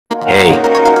Hey,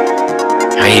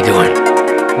 how you doing?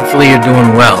 Hopefully you're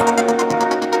doing well.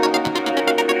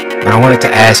 But I wanted to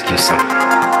ask you something.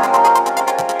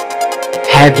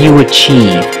 Have you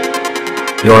achieved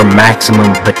your maximum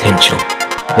potential?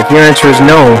 If your answer is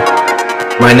no,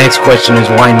 my next question is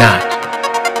why not?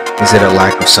 Is it a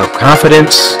lack of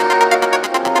self-confidence?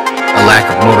 A lack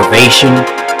of motivation?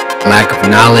 A lack of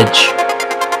knowledge?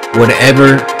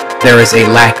 Whatever there is a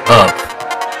lack of,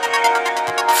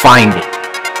 find it.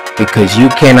 Because you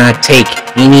cannot take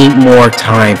any more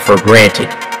time for granted.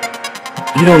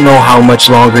 You don't know how much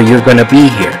longer you're going to be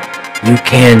here. You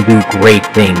can do great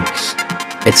things.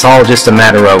 It's all just a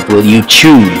matter of, will you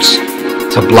choose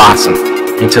to blossom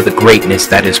into the greatness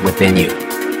that is within you?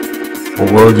 Or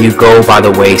will you go by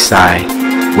the wayside,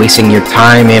 wasting your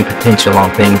time and potential on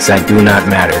things that do not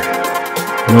matter?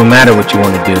 No matter what you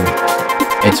want to do,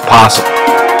 it's possible.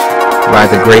 By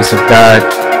the grace of God,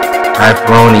 I've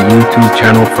grown a YouTube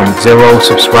channel from 0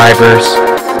 subscribers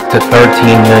to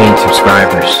 13 million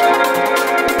subscribers.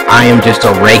 I am just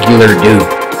a regular dude.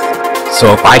 So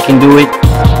if I can do it,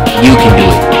 you can do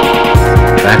it.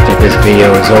 After this video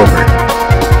is over,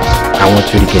 I want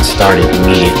you to get started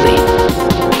immediately.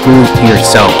 Prove to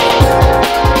yourself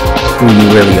who you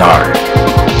really are.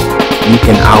 You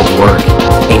can outwork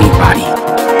anybody.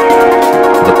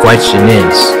 The question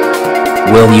is,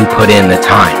 will you put in the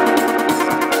time?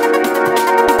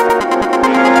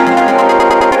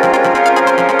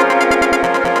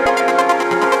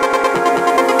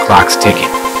 Clock's ticking.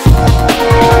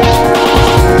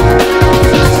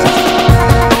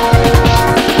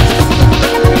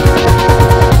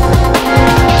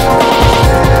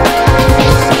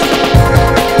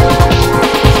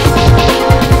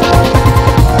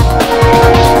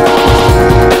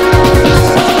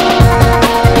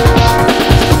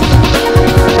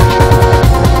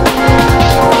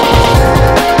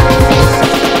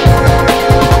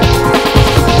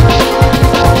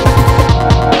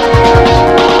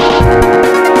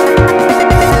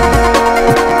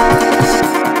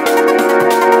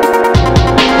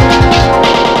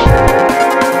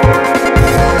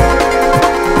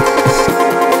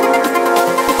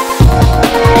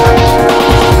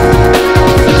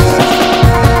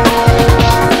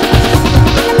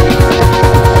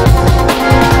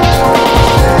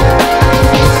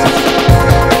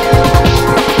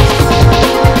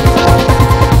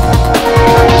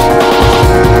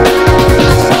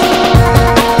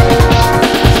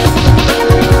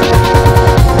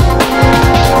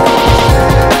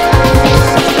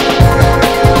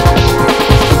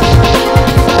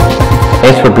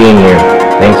 Thanks for being here.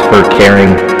 Thanks for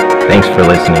caring. Thanks for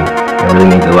listening. It really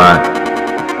means a lot.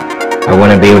 I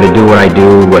want to be able to do what I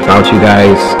do without you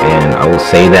guys, and I will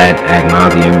say that ad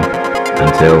nauseum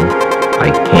until I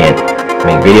can't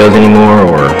make videos anymore,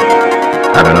 or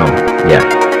I don't know. Yeah.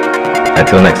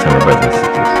 Until next time, my brothers.